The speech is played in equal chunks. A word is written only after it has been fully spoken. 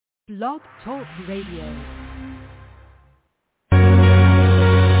Blog Talk Radio.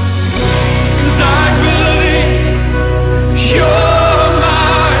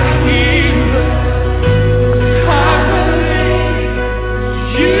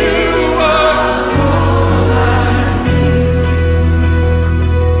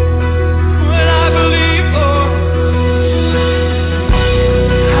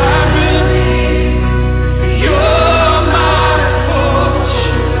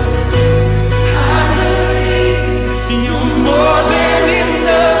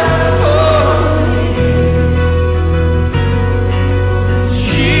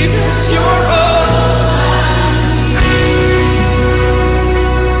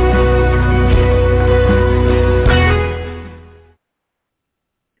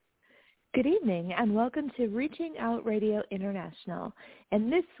 And welcome to Reaching Out Radio International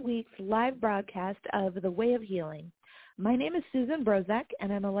and this week's live broadcast of The Way of Healing. My name is Susan Brozek,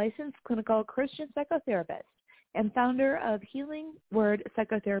 and I'm a licensed clinical Christian psychotherapist and founder of Healing Word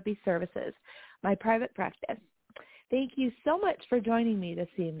Psychotherapy Services, my private practice. Thank you so much for joining me this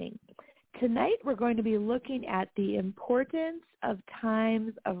evening. Tonight we're going to be looking at the importance of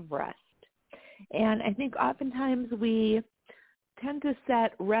times of rest. And I think oftentimes we tend to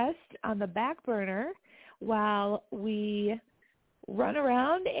set rest on the back burner while we run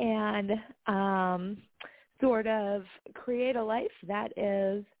around and sort of create a life that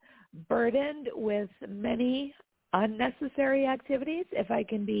is burdened with many unnecessary activities, if I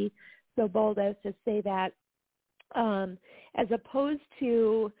can be so bold as to say that, as opposed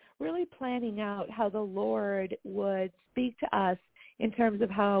to really planning out how the Lord would speak to us in terms of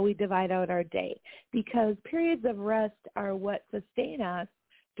how we divide out our day, because periods of rest are what sustain us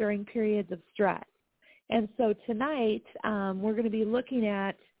during periods of stress. And so tonight, we're going to be looking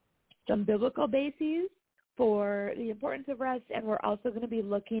at some biblical bases for the importance of rest, and we're also going to be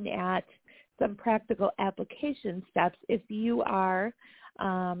looking at some practical application steps if you are,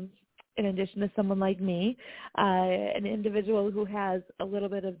 in addition to someone like me, an individual who has a little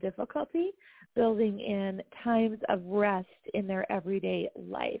bit of difficulty building in times of rest in their everyday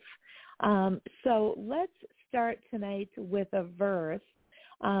life. So let's start tonight with a verse,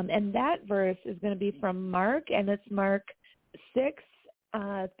 and that verse is going to be from Mark, and it's Mark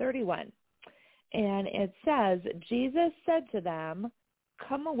 6:31. And it says, Jesus said to them,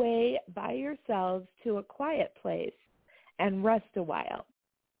 "Come away by yourselves to a quiet place and rest a while."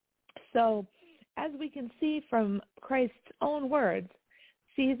 So as we can see from Christ's own words,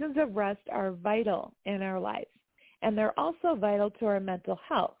 seasons of rest are vital in our lives, and they're also vital to our mental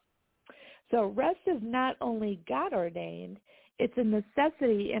health. So rest is not only God-ordained, it's a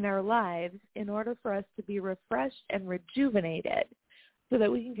necessity in our lives in order for us to be refreshed and rejuvenated so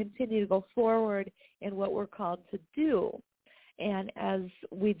that we can continue to go forward in what we're called to do. And as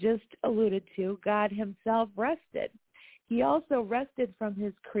we just alluded to, God himself rested. He also rested from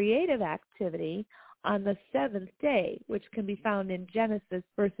his creative activity on the seventh day, which can be found in Genesis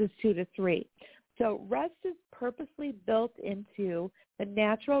verses 2-3. So rest is purposely built into the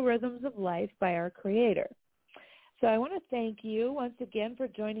natural rhythms of life by our Creator. So I want to thank you once again for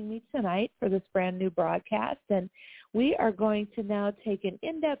joining me tonight for this brand new broadcast. And we are going to now take an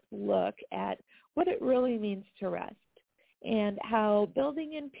in-depth look at what it really means to rest and how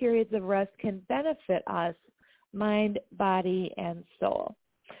building in periods of rest can benefit us, mind, body, and soul.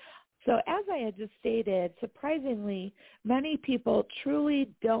 So as I had just stated, surprisingly, many people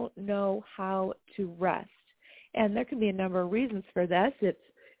truly don't know how to rest. And there can be a number of reasons for this. It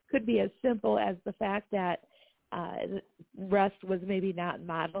could be as simple as the fact that rest was maybe not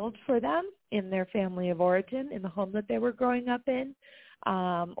modeled for them in their family of origin, in the home that they were growing up in,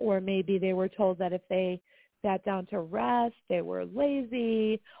 or maybe they were told that if they sat down to rest, they were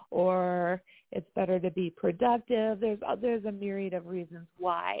lazy, or it's better to be productive. There's a myriad of reasons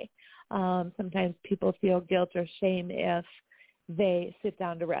why. Sometimes people feel guilt or shame if they sit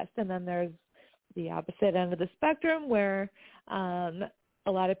down to rest. And then there's the opposite end of the spectrum where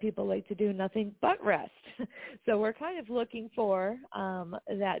a lot of people like to do nothing but rest. So we're kind of looking for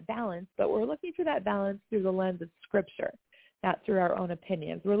that balance, but we're looking for that balance through the lens of Scripture, not through our own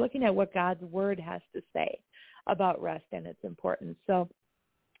opinions. We're looking at what God's Word has to say about rest and its importance. So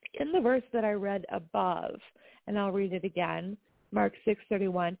in the verse that I read above, and I'll read it again, Mark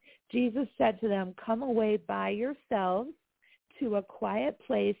 6:31, Jesus said to them, "Come away by yourselves to a quiet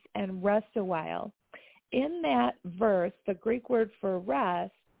place and rest a while." In that verse, the Greek word for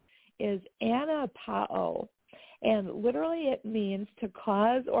rest is anapao, and literally it means to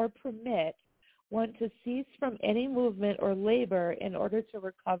cause or permit one to cease from any movement or labor in order to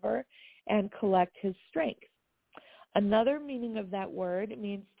recover and collect his strength. Another meaning of that word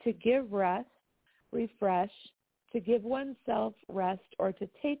means to give rest, refresh, to give oneself rest or to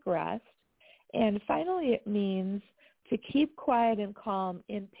take rest. And finally, it means to keep quiet and calm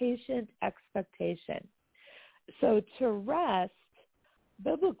in patient expectation. So to rest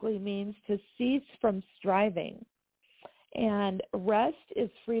biblically means to cease from striving. And rest is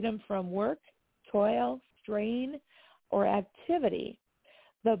freedom from work, toil, strain, or activity.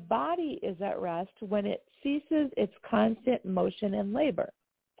 The body is at rest when it ceases its constant motion and labor.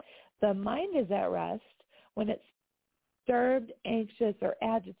 The mind is at rest when it's disturbed, anxious, or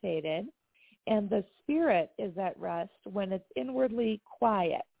agitated. And the spirit is at rest when it's inwardly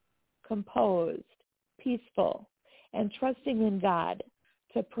quiet, composed, peaceful, and trusting in God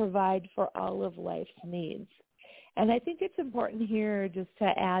to provide for all of life's needs. And I think it's important here just to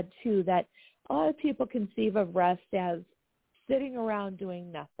add, too, that a lot of people conceive of rest as sitting around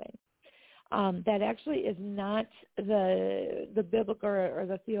doing nothing. That actually is not the biblical or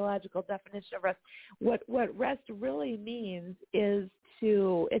the theological definition of rest. What rest really means is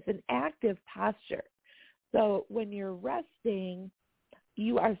it's an active posture. So when you're resting,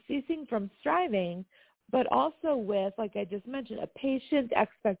 you are ceasing from striving, but also with, like I just mentioned, a patient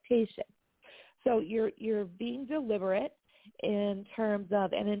expectation. So you're being deliberate in terms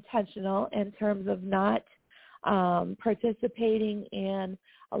of, and intentional in terms of not participating in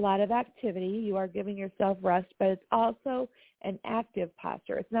a lot of activity. You are giving yourself rest, but it's also an active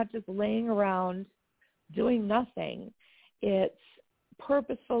posture. It's not just laying around doing nothing. It's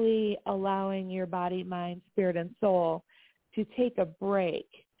purposefully allowing your body, mind, spirit, and soul to take a break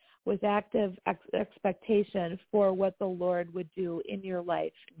with active expectation for what the Lord would do in your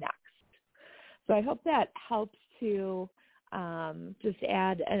life next. So I hope that helps to just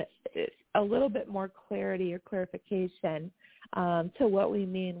add a little bit more clarity or clarification to what we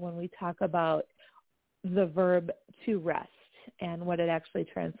mean when we talk about the verb to rest and what it actually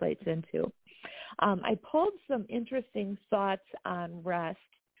translates into. I pulled some interesting thoughts on rest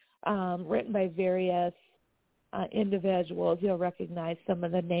written by various individuals. You'll recognize some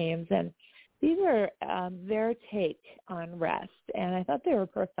of the names, and these are their take on rest, and I thought they were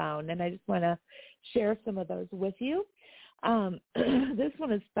profound, and I just want to share some of those with you. This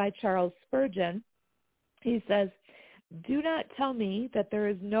one is by Charles Spurgeon. He says, "Do not tell me that there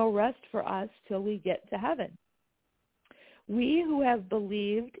is no rest for us till we get to heaven. We who have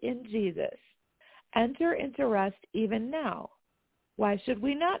believed in Jesus enter into rest even now. Why should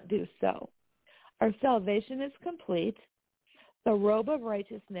we not do so? Our salvation is complete. The robe of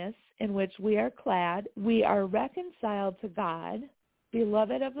righteousness in which we are clad, we are reconciled to God,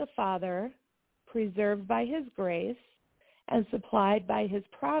 beloved of the Father, preserved by his grace, and supplied by his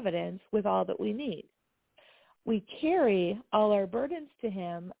providence with all that we need. We carry all our burdens to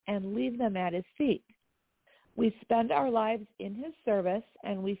him and leave them at his feet. We spend our lives in his service,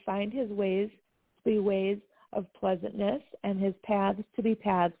 and we find his ways to be ways of pleasantness and his paths to be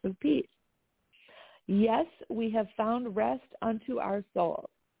paths of peace. Yes, we have found rest unto our souls.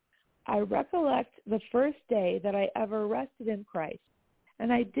 I recollect the first day that I ever rested in Christ,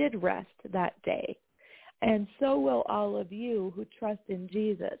 and I did rest that day. And so will all of you who trust in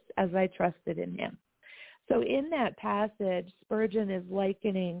Jesus as I trusted in him." So in that passage, Spurgeon is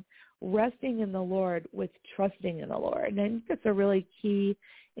likening resting in the Lord with trusting in the Lord. And I think that's a really key,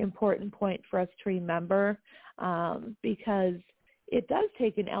 important point for us to remember, because it does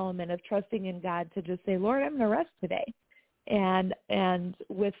take an element of trusting in God to just say, Lord, I'm going to rest today. And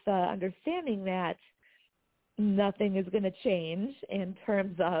with the understanding that nothing is going to change in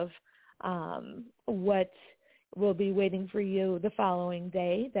terms of what will be waiting for you the following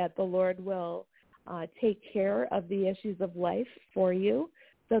day, that the Lord will take care of the issues of life for you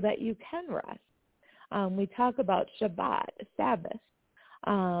so that you can rest. We talk about Shabbat, Sabbath,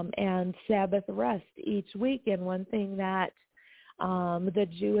 and Sabbath rest each week. And one thing that the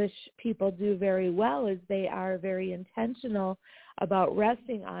Jewish people do very well is they are very intentional about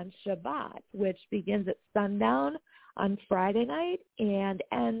resting on Shabbat, which begins at sundown on Friday night and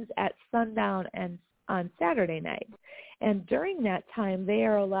ends at sundown and on Saturday night. And during that time, they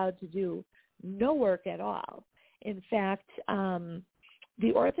are allowed to do no work at all. In fact,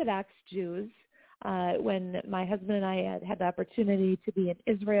 the Orthodox Jews, when my husband and I had the opportunity to be in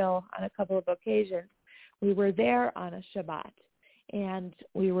Israel on a couple of occasions, we were there on a Shabbat. And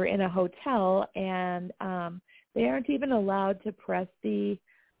we were in a hotel, and they aren't even allowed to press the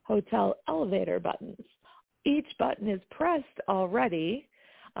hotel elevator buttons. Each button is pressed already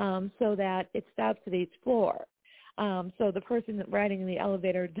so that it stops at each floor. So the person riding in the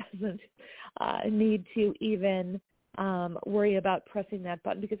elevator doesn't need to even worry about pressing that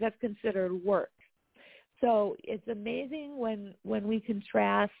button because that's considered work. So it's amazing when we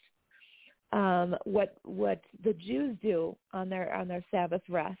contrast what the Jews do on their Sabbath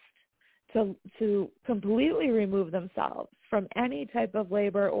rest to completely remove themselves from any type of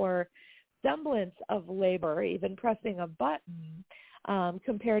labor or semblance of labor, even pressing a button,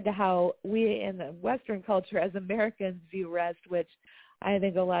 compared to how we in the Western culture as Americans view rest, which I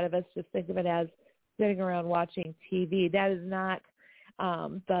think a lot of us just think of it as sitting around watching TV. That is not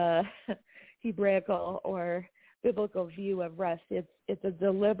the Hebraical or biblical view of rest. It's a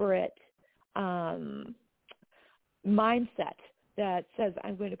deliberate mindset that says,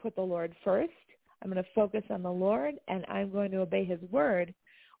 I'm going to put the Lord first, I'm going to focus on the Lord, and I'm going to obey his word,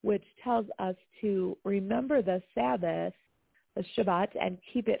 which tells us to remember the Sabbath, the Shabbat, and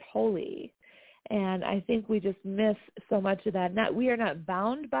keep it holy. And I think we just miss so much of that. We are not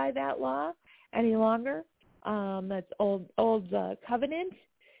bound by that law any longer. That's old covenant,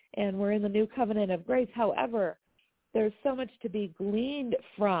 and we're in the new covenant of grace. However, there's so much to be gleaned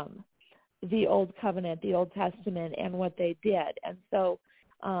from the old covenant, the Old Testament, and what they did. And so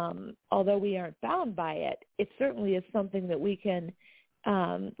although we aren't bound by it, it certainly is something that we can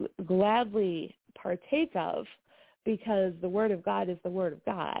gladly partake of, because the Word of God is the Word of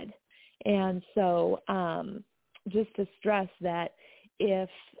God. And so just to stress that if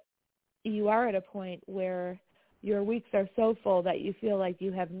you are at a point where your weeks are so full that you feel like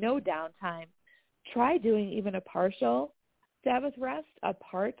you have no downtime, try doing even a partial Sabbath rest, a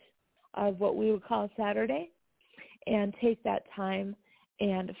part of what we would call Saturday, and take that time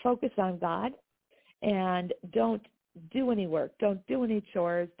and focus on God, and don't do any work, don't do any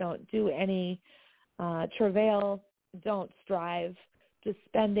chores, don't do any travail, don't strive, just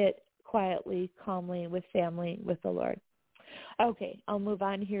spend it quietly, calmly, with family, with the Lord. Okay, I'll move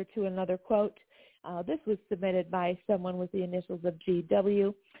on here to another quote. This was submitted by someone with the initials of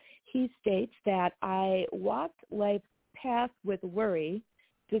GW. He states that I walked life's path with worry,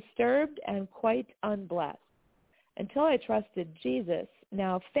 disturbed and quite unblessed. Until I trusted Jesus,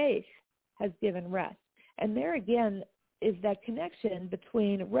 now faith has given rest. And there again is that connection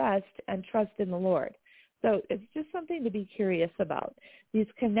between rest and trust in the Lord. So it's just something to be curious about, these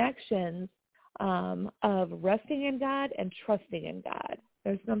connections of resting in God and trusting in God.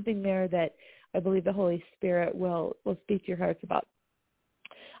 There's something there that I believe the Holy Spirit will speak to your hearts about.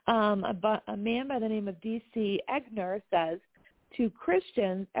 A man by the name of D.C. Egner says, to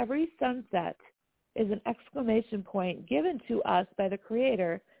Christians, every sunset is an exclamation point given to us by the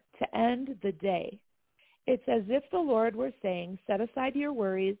Creator to end the day. It's as if the Lord were saying, set aside your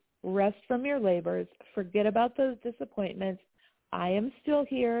worries, rest from your labors, forget about those disappointments. I am still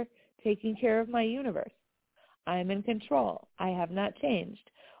here taking care of my universe. I am in control. I have not changed.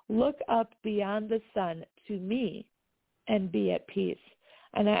 Look up beyond the sun to me and be at peace.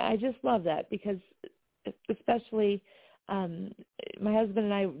 And I just love that, because especially my husband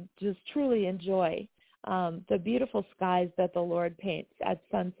and I just truly enjoy the beautiful skies that the Lord paints at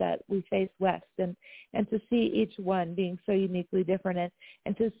sunset. We face west, and to see each one being so uniquely different,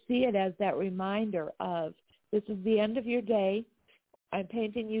 and to see it as that reminder of, this is the end of your day. I'm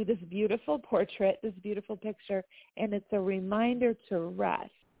painting you this beautiful portrait, this beautiful picture, and it's a reminder to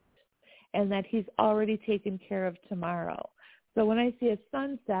rest, and that he's already taken care of tomorrow. So when I see a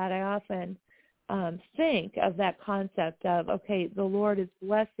sunset, I often think of that concept of, okay, the Lord is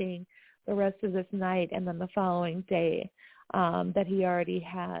blessing the rest of this night and then the following day that he already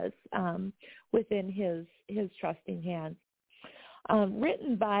has within his trusting hands.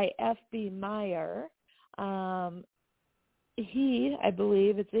 Written by F.B. Meyer, he, I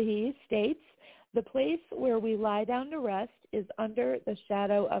believe it's a he, states, the place where we lie down to rest is under the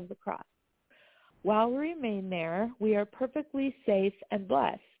shadow of the cross. While we remain there, we are perfectly safe and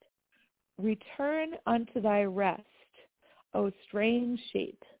blessed. Return unto thy rest, O strange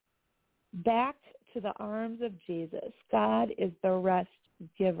sheep. Back to the arms of Jesus. God is the rest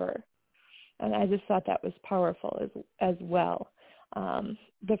giver. And I just thought that was powerful as well.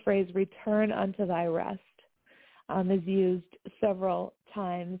 The phrase return unto thy rest is used several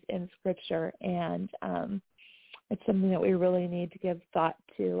times in Scripture, and it's something that we really need to give thought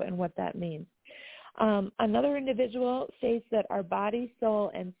to and what that means. Another individual states that our body,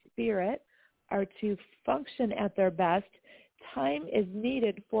 soul, and spirit are to function at their best. Time is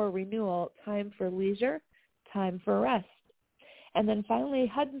needed for renewal, time for leisure, time for rest. And then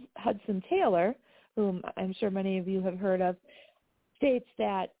finally, Hudson Taylor, whom I'm sure many of you have heard of, states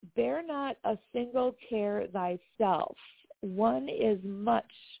that bear not a single care thyself. One is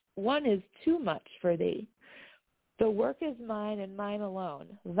too much for thee. The work is mine and mine alone.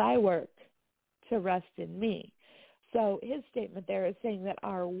 Thy work to rest in me. So his statement there is saying that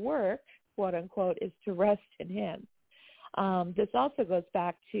our work quote unquote, is to rest in him. This also goes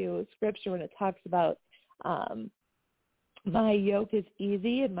back to Scripture when it talks about my yoke is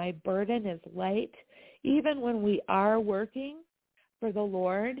easy and my burden is light. Even when we are working for the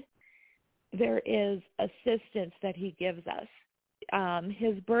Lord, there is assistance that he gives us.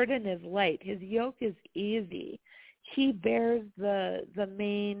 His burden is light. His yoke is easy. He bears the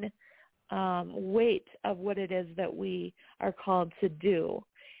main weight of what it is that we are called to do.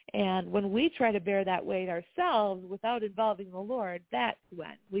 And when we try to bear that weight ourselves without involving the Lord, that's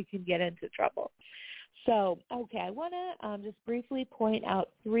when we can get into trouble. So, okay, I want to just briefly point out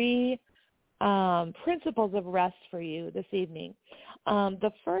 3 principles of rest for you this evening.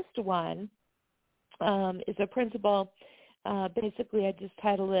 The first one is a principle, basically I just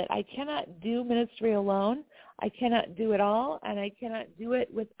titled it, I cannot do ministry alone, I cannot do it all, and I cannot do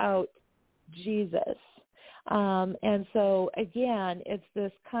it without Jesus. And so, again, it's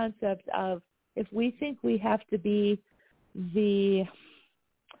this concept of if we think we have to be the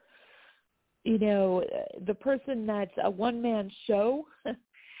person that's a one-man show,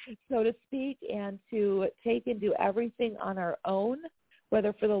 so to speak, and to take and do everything on our own,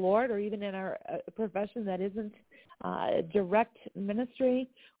 whether for the Lord or even in our profession that isn't direct ministry,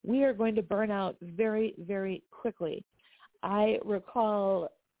 we are going to burn out very, very quickly. I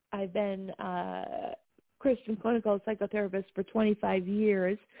recall I've been Christian clinical psychotherapist for 25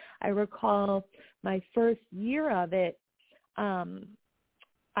 years. I recall my first year of it,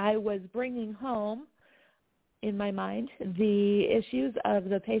 I was bringing home in my mind the issues of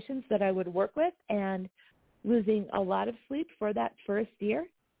the patients that I would work with and losing a lot of sleep for that first year.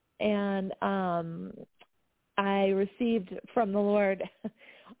 And I received from the Lord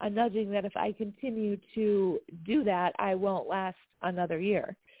a nudging that if I continue to do that, I won't last another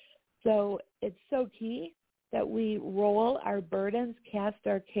year. So it's so key that we roll our burdens, cast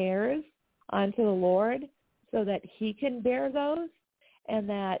our cares onto the Lord so that he can bear those and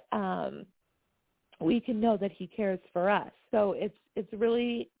that we can know that he cares for us. So it's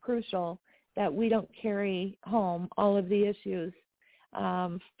really crucial that we don't carry home all of the issues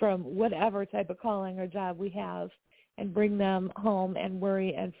from whatever type of calling or job we have and bring them home and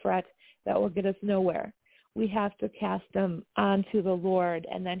worry and fret. That will get us nowhere. We have to cast them onto the Lord,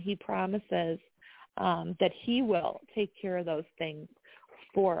 and then he promises that he will take care of those things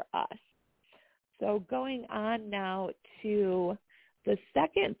for us. So going on now to the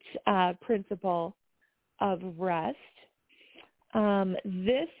second principle of rest,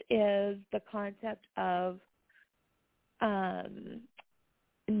 this is the concept of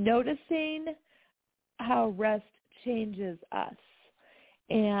noticing how rest changes us.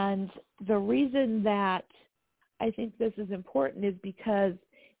 And the reason that I think this is important is because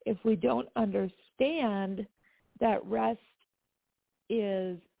if we don't understand that rest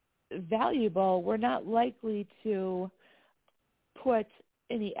is valuable, we're not likely to put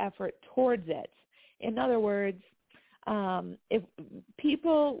any effort towards it. In other words, if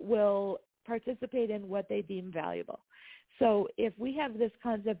people will participate in what they deem valuable. So if we have this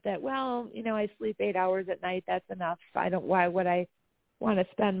concept that, well, I sleep 8 hours at night, that's enough. Why would I want to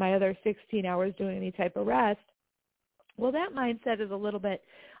spend my other 16 hours doing any type of rest? Well, that mindset is a little bit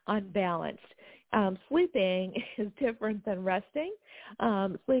unbalanced. Sleeping is different than resting.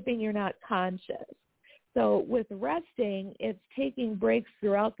 Sleeping, you're not conscious. So with resting, it's taking breaks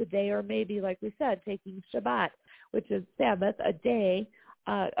throughout the day, or maybe, like we said, taking Shabbat, which is Sabbath, a day,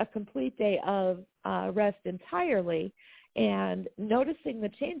 a complete day of rest entirely, and noticing the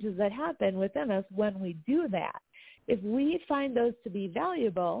changes that happen within us when we do that. If we find those to be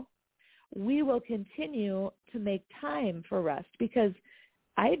valuable, we will continue to make time for rest, because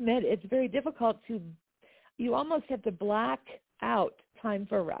I admit it's very difficult you almost have to block out time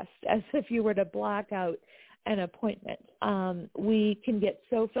for rest, as if you were to block out an appointment. We can get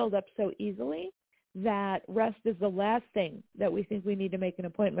so filled up so easily that rest is the last thing that we think we need to make an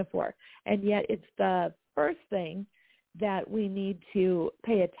appointment for. And yet it's the first thing that we need to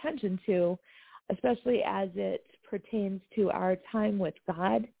pay attention to, especially as it pertains to our time with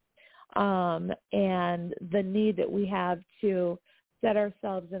God, and the need that we have to set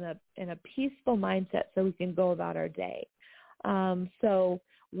ourselves in a peaceful mindset so we can go about our day. So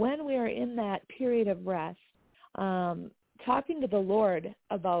when we are in that period of rest, talking to the Lord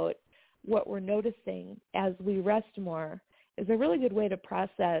about what we're noticing as we rest more is a really good way to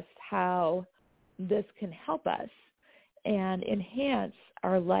process how this can help us and enhance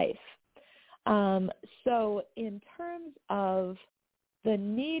our life. So in terms of the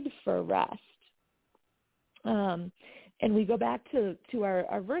need for rest, and we go back to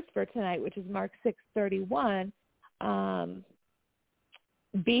our verse for tonight, which is Mark 6:31,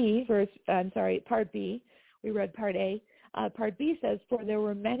 Part B. We read Part A. Part B says, "For there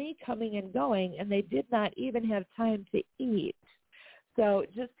were many coming and going, and they did not even have time to eat." So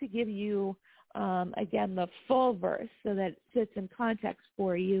just to give you, again, the full verse so that it sits in context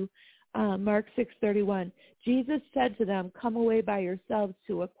for you, Mark 6:31, Jesus said to them, "Come away by yourselves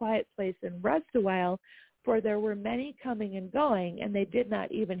to a quiet place and rest a while, for there were many coming and going, and they did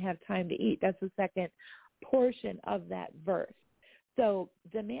not even have time to eat." That's the second portion of that verse. So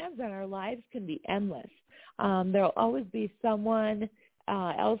demands on our lives can be endless. There will always be someone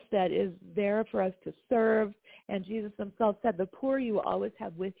else that is there for us to serve. And Jesus himself said, "The poor you will always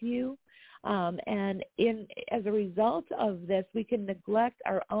have with you." And as a result of this, we can neglect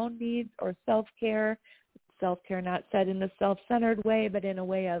our own needs or self-care not said in a self-centered way, but in a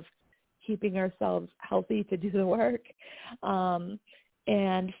way of keeping ourselves healthy to do the work.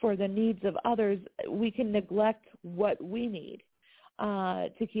 And for the needs of others, we can neglect what we need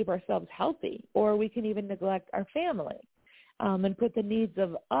to keep ourselves healthy, or we can even neglect our family and put the needs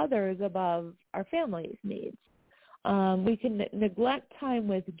of others above our family's needs. We can neglect time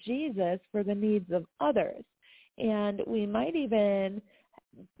with Jesus for the needs of others. And we might even,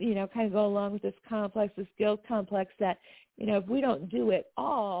 kind of go along with this guilt complex that, if we don't do it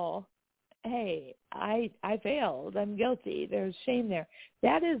all, hey, I failed, I'm guilty, there's shame there.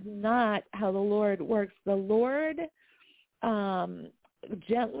 That is not how the Lord works. The Lord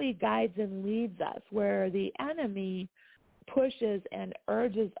gently guides and leads us, where the enemy pushes and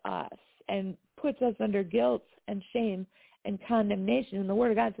urges us and puts us under guilt and shame and condemnation. And the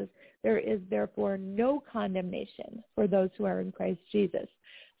Word of God says, "There is therefore no condemnation for those who are in Christ Jesus."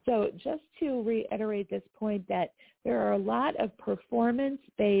 So just to reiterate this point, that there are a lot of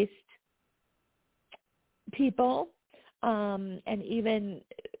performance-based people and even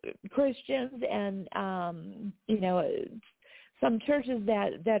Christians and, some churches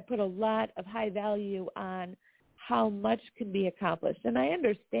that put a lot of high value on how much can be accomplished. And I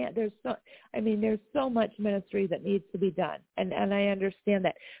understand there's so much ministry that needs to be done, and I understand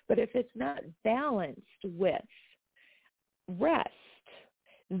that. But if it's not balanced with rest,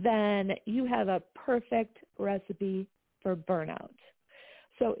 then you have a perfect recipe for burnout.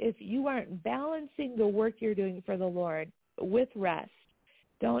 So if you aren't balancing the work you're doing for the Lord with rest,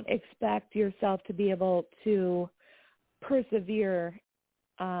 don't expect yourself to be able to persevere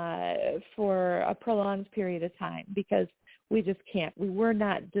for a prolonged period of time, because we just can't. We were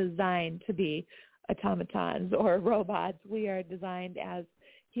not designed to be automatons or robots. We are designed as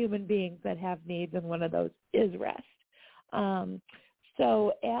human beings that have needs, and one of those is rest.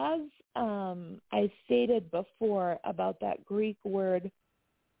 So as I stated before about that Greek word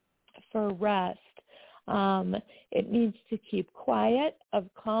for rest, it means to keep quiet,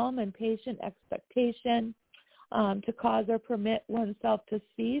 of calm and patient expectation, to cause or permit oneself to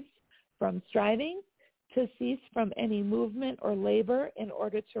cease from striving, to cease from any movement or labor in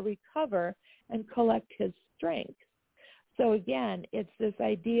order to recover and collect his strength. So again, it's this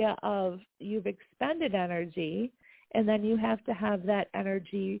idea of you've expended energy, and then you have to have that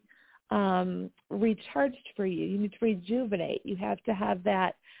energy recharged for you. You need to rejuvenate. You have to have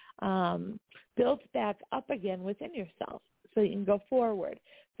that built back up again within yourself so you can go forward.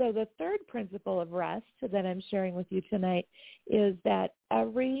 So the third principle of rest that I'm sharing with you tonight is that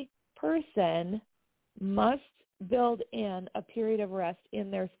every person must build in a period of rest in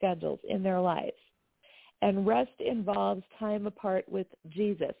their schedules, in their lives. And rest involves time apart with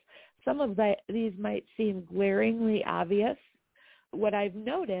Jesus. Some of these might seem glaringly obvious. What I've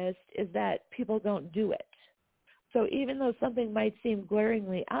noticed is that people don't do it. So even though something might seem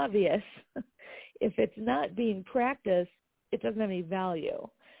glaringly obvious, if it's not being practiced, it doesn't have any value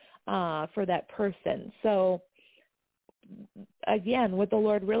for that person. So again, what the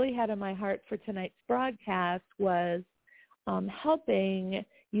Lord really had in my heart for tonight's broadcast was helping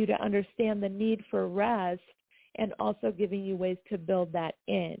you to understand the need for rest and also giving you ways to build that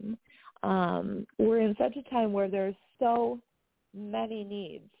in. We're in such a time where there's so many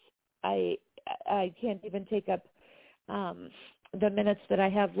needs. I can't even take up the minutes that I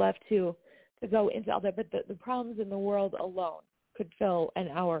have left to go into all that, but the problems in the world alone could fill an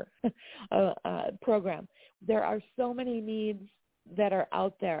hour program. There are so many needs that are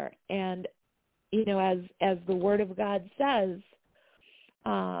out there, and as the Word of God says,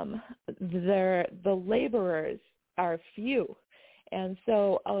 the laborers are few, and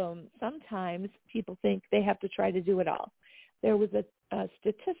so sometimes people think they have to try to do it all. There was a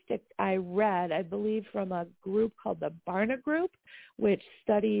statistic I read, I believe, from a group called the Barna Group, which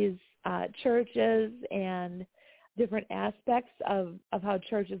studies churches and different aspects of how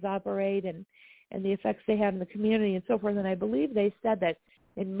churches operate and the effects they have in the community and so forth. And I believe they said that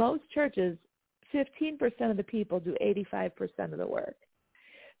In most churches, 15% of the people do 85% of the work.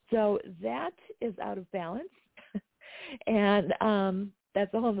 So that is out of balance. And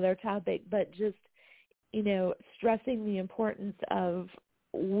that's a whole other topic, but just, stressing the importance of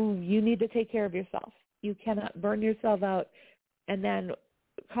you need to take care of yourself. You cannot burn yourself out and then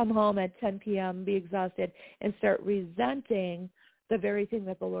come home at 10 p.m., be exhausted, and start resenting the very thing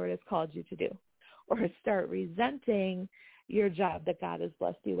that the Lord has called you to do, or start resenting your job that God has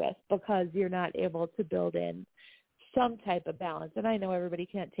blessed you with because you're not able to build in some type of balance. And I know everybody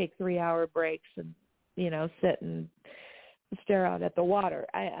can't take 3-hour breaks and, sit and stare out at the water.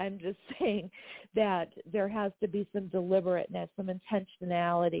 I'm just saying that there has to be some deliberateness, some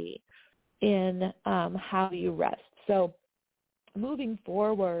intentionality in how you rest. So moving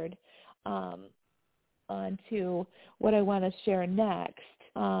forward on to what I want to share next,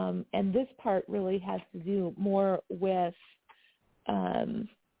 and this part really has to do more with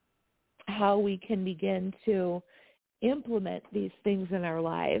how we can begin to implement these things in our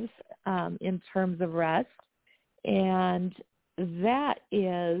lives in terms of rest. And that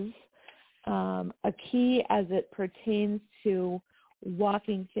is a key as it pertains to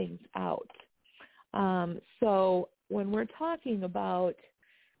walking things out. So when we're talking about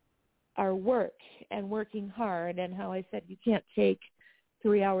our work and working hard, and how I said you can't take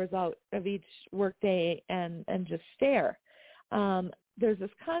 3 hours out of each workday and just stare, there's this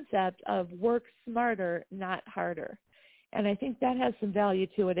concept of work smarter, not harder. And I think that has some value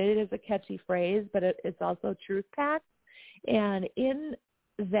to it. It is a catchy phrase, but it's also truth-packed. And in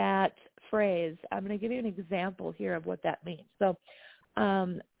that phrase, I'm going to give you an example here of what that means. So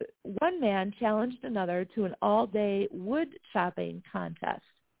one man challenged another to an all-day wood chopping contest.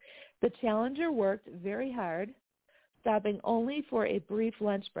 The challenger worked very hard, stopping only for a brief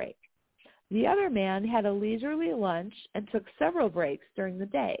lunch break. The other man had a leisurely lunch and took several breaks during the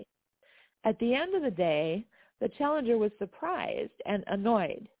day. At the end of the day, the challenger was surprised and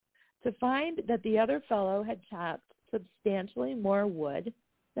annoyed to find that the other fellow had chopped substantially more wood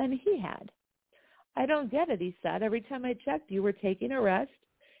than he had. I don't get it, he said. Every time I checked, you were taking a rest,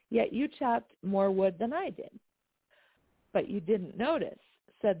 yet you chopped more wood than I did. But you didn't notice,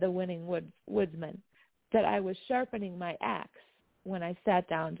 said the winning woodsman, that I was sharpening my axe when I sat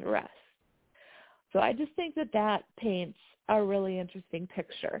down to rest. So I just think that paints a really interesting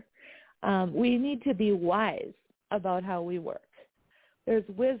picture. We need to be wise about how we work. There's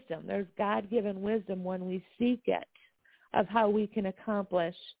wisdom. There's God-given wisdom when we seek it of how we can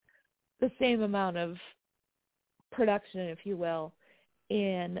accomplish the same amount of production, if you will,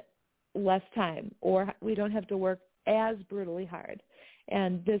 in less time, or we don't have to work as brutally hard.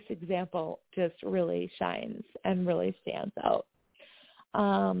 And this example just really shines and really stands out.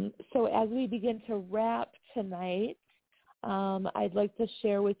 So as we begin to wrap tonight, I'd like to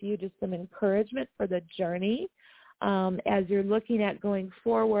share with you just some encouragement for the journey as you're looking at going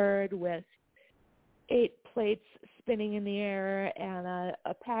forward with 8 plates spinning in the air and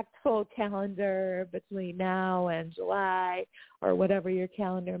a packed full calendar between now and July, or whatever your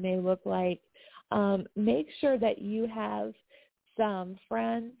calendar may look like. Make sure that you have some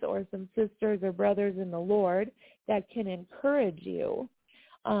friends or some sisters or brothers in the Lord that can encourage you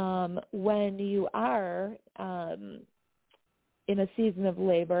when you are in a season of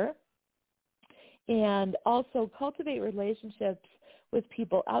labor, and also cultivate relationships with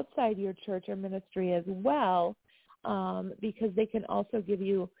people outside your church or ministry as well, because they can also give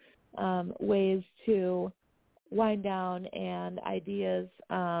you ways to wind down and ideas,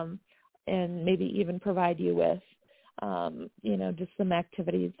 and maybe even provide you with just some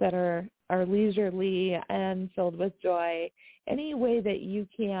activities that are leisurely and filled with joy. Any way that you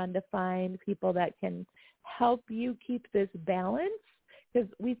can to find people that can help you keep this balance, because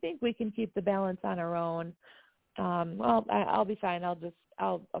we think we can keep the balance on our own. I'll be fine.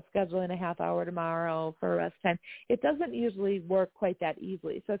 I'll schedule in a half hour tomorrow for rest time. It doesn't usually work quite that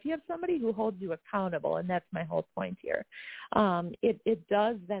easily. So if you have somebody who holds you accountable, and that's my whole point here, it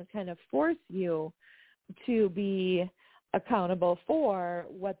does then kind of force you to be accountable for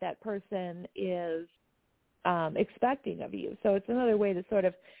what that person is expecting of you. So it's another way to sort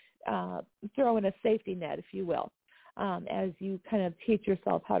of throw in a safety net, if you will, as you kind of teach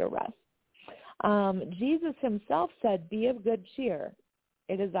yourself how to rest. Jesus himself said, "Be of good cheer.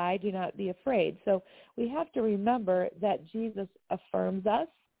 It is I, do not be afraid." So we have to remember that Jesus affirms us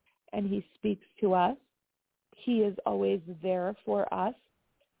and he speaks to us. He is always there for us.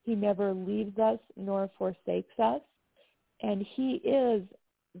 He never leaves us nor forsakes us. And he is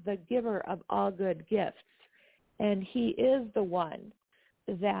the giver of all good gifts. And he is the one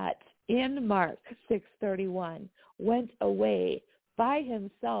that in Mark 6:31 went away by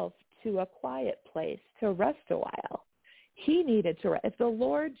himself to a quiet place to rest a while. He needed to rest. If the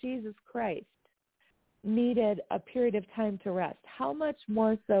Lord Jesus Christ needed a period of time to rest, how much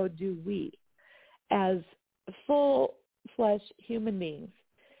more so do we, as full-flesh human beings,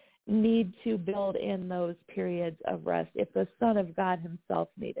 need to build in those periods of rest if the Son of God himself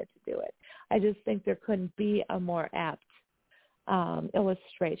needed to do it? I just think there couldn't be a more apt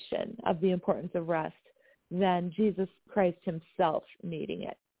illustration of the importance of rest than Jesus Christ himself needing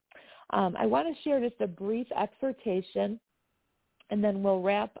it. I want to share just a brief exhortation, and then we'll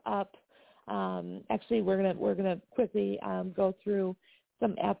wrap up. Actually, we're gonna quickly go through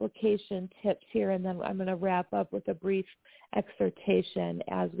some application tips here, and then I'm going to wrap up with a brief exhortation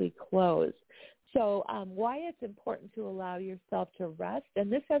as we close. So why it's important to allow yourself to rest,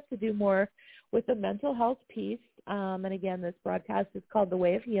 and this has to do more with the mental health piece. And again, this broadcast is called The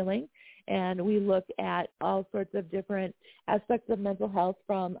Way of Healing, and we look at all sorts of different aspects of mental health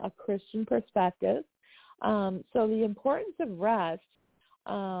from a Christian perspective. So the importance of rest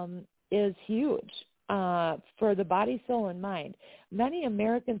is huge for the body, soul, and mind. Many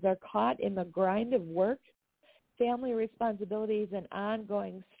Americans are caught in the grind of work, family responsibilities, and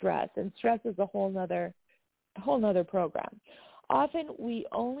ongoing stress. And stress is a whole nother program. Often we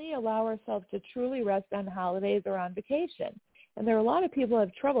only allow ourselves to truly rest on holidays or on vacation. And there are a lot of people who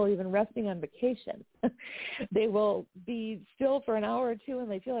have trouble even resting on vacation. They will be still for an hour or two,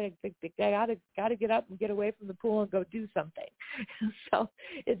 and they feel like they got to get up and get away from the pool and go do something. So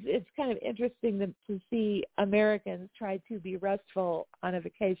it's kind of interesting to see Americans try to be restful on a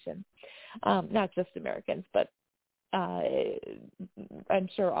vacation. Not just Americans, but I'm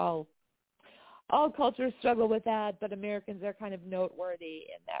sure all cultures struggle with that, but Americans are kind of noteworthy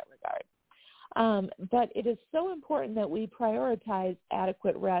in that regard. But it is so important that we prioritize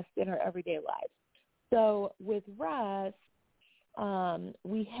adequate rest in our everyday lives. So with rest,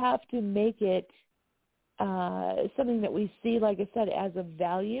 we have to make it something that we see, like I said, as a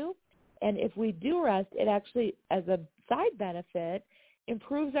value. And if we do rest, it actually, as a side benefit,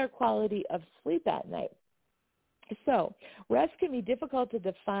 improves our quality of sleep at night. So rest can be difficult to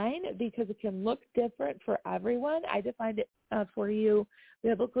define because it can look different for everyone. I defined it for you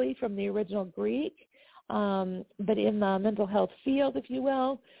biblically from the original Greek, but in the mental health field, if you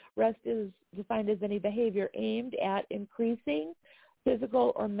will, rest is defined as any behavior aimed at increasing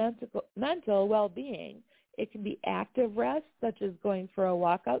physical or mental well-being. It can be active rest, such as going for a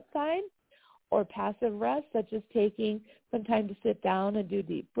walk outside, or passive rest, such as taking some time to sit down and do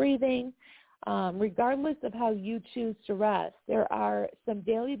deep breathing. Regardless of how you choose to rest, there are some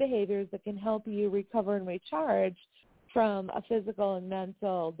daily behaviors that can help you recover and recharge from a physical and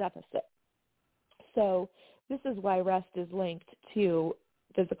mental deficit. So this is why rest is linked to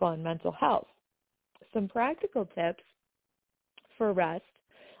physical and mental health. Some practical tips for rest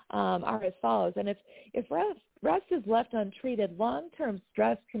are as follows. And if rest is left untreated, long-term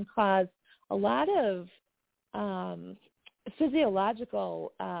stress can cause a lot of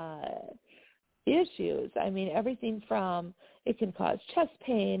physiological issues. I mean, everything from it can cause chest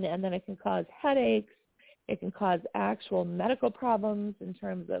pain, and then it can cause headaches. It can cause actual medical problems in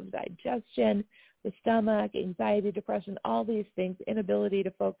terms of digestion, the stomach, anxiety, depression, all these things, inability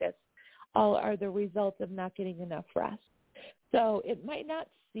to focus, all are the result of not getting enough rest. So it might not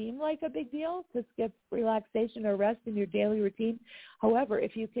seem like a big deal to skip relaxation or rest in your daily routine. However,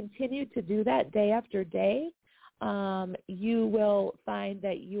 if you continue to do that day after day, you will find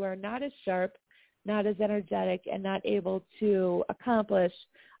that you are not as sharp, not as energetic, and not able to accomplish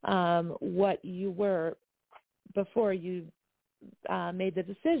what you were before you made the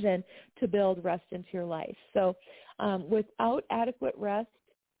decision to build rest into your life. So without adequate rest,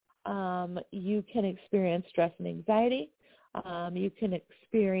 you can experience stress and anxiety. You can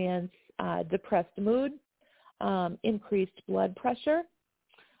experience depressed mood, increased blood pressure,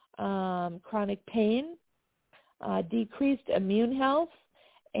 chronic pain, decreased immune health,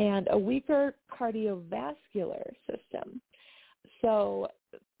 and a weaker cardiovascular system. So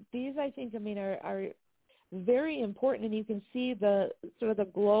these, I think, are very important, and you can see the sort of the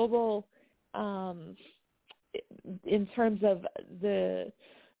global, in terms of the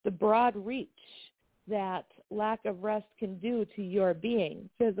broad reach that lack of rest can do to your being,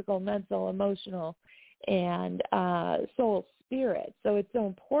 physical, mental, emotional, and soul, spirit. So it's so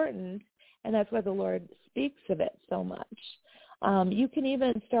important, and that's why the Lord speaks of it so much. You can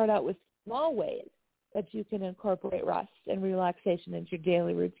even start out with small ways that you can incorporate rest and relaxation into your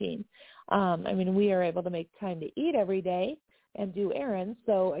daily routine. We are able to make time to eat every day and do errands.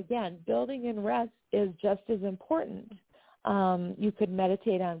 So, again, building in rest is just as important. You could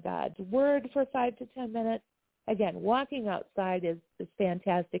meditate on God's Word for 5 to 10 minutes. again, walking outside is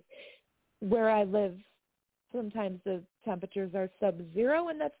fantastic. Where I live, sometimes the temperatures are sub-zero,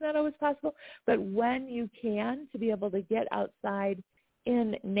 and that's not always possible. But when you can, to be able to get outside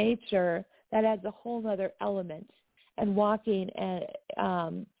in nature, that adds a whole other element. And walking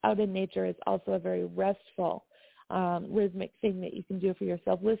out in nature is also a very restful, rhythmic thing that you can do for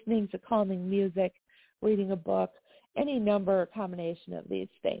yourself. Listening to calming music, reading a book, any number or combination of these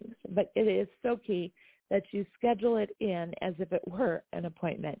things. But it is so key that you schedule it in as if it were an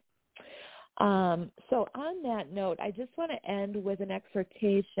appointment. So on that note, I just want to end with an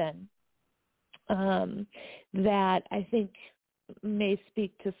exhortation that I think may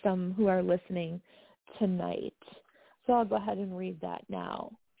speak to some who are listening tonight. So I'll go ahead and read that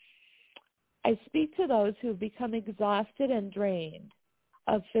now. I speak to those who have become exhausted and drained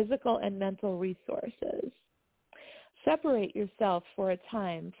of physical and mental resources. Separate yourself for a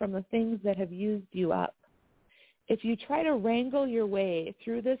time from the things that have used you up. If you try to wrangle your way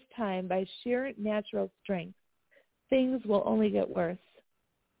through this time by sheer natural strength, things will only get worse.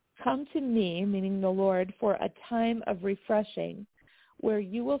 Come to me, meaning the Lord, for a time of refreshing where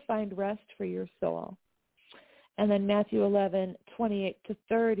you will find rest for your soul. And then Matthew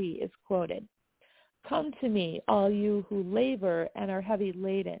 11:28-30 is quoted. Come to me, all you who labor and are heavy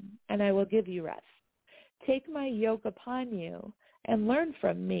laden, and I will give you rest. Take my yoke upon you and learn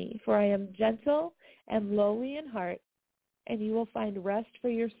from me, for I am gentle and lowly in heart, and you will find rest for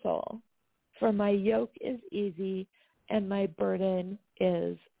your soul. For my yoke is easy and my burden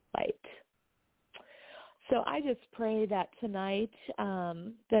is light. So I just pray that tonight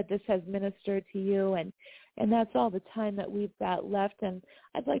that this has ministered to you, and that's all the time that we've got left. And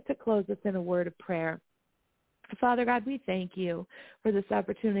I'd like to close this in a word of prayer. Father God, we thank you for this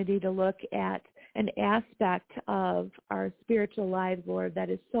opportunity to look at an aspect of our spiritual lives, Lord, that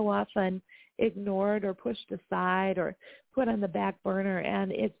is so often ignored or pushed aside or put on the back burner,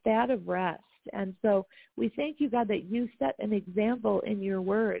 and it's that of rest. And so we thank you, God, that you set an example in your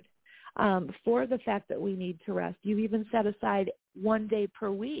word for the fact that we need to rest. You even set aside one day per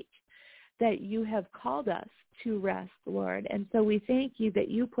week that you have called us to rest, Lord. And so we thank you that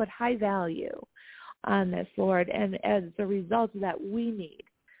you put high value on this, Lord, and as a result of that, we need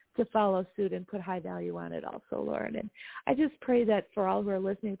to follow suit and put high value on it also, Lord. And I just pray that for all who are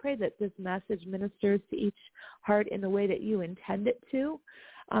listening, pray that this message ministers to each heart in the way that you intend it to,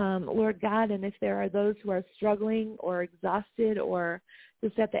 Lord God. And if there are those who are struggling or exhausted or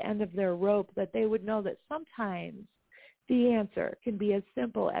just at the end of their rope, that they would know that sometimes the answer can be as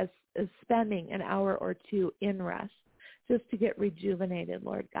simple as spending an hour or two in rest, just to get rejuvenated,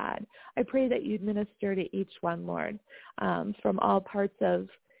 Lord God. I pray that you'd minister to each one, Lord, from all parts of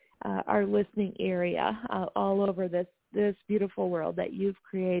our listening area, all over this beautiful world that you've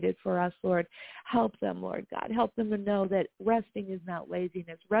created for us, Lord. Help them, Lord God. Help them to know that resting is not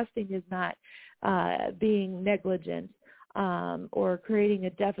laziness. Resting is not being negligent or creating a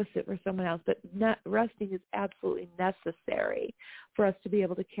deficit for someone else, but resting is absolutely necessary for us to be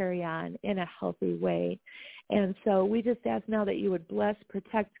able to carry on in a healthy way. And so we just ask now that you would bless,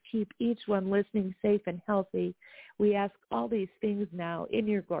 protect, keep each one listening safe and healthy. We ask all these things now in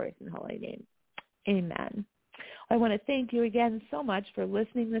your glorious and holy name. Amen. I want to thank you again so much for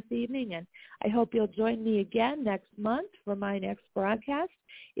listening this evening, and I hope you'll join me again next month for my next broadcast.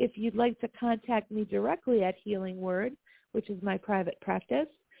 If you'd like to contact me directly at Healing Word, which is my private practice,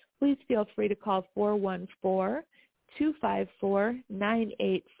 please feel free to call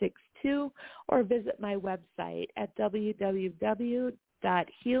 414-254-9862 or visit my website at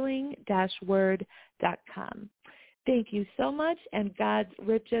www.healing-word.com. Thank you so much, and God's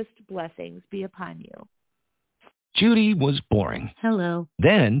richest blessings be upon you. Judy was boring. Hello.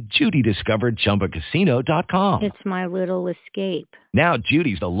 Then Judy discovered ChumbaCasino.com. It's my little escape. Now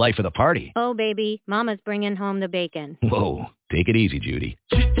Judy's the life of the party. Oh, baby, mama's bringing home the bacon. Whoa, take it easy, Judy.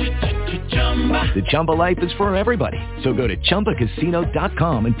 The Chumba life is for everybody. So go to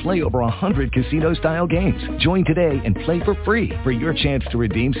ChumbaCasino.com and play over 100 casino-style games. Join today and play for free for your chance to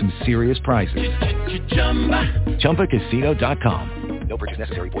redeem some serious prizes. ChumbaCasino.com. No purchase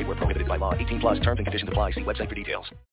necessary. Void where prohibited by law. 18+ terms and conditions apply. See website for details.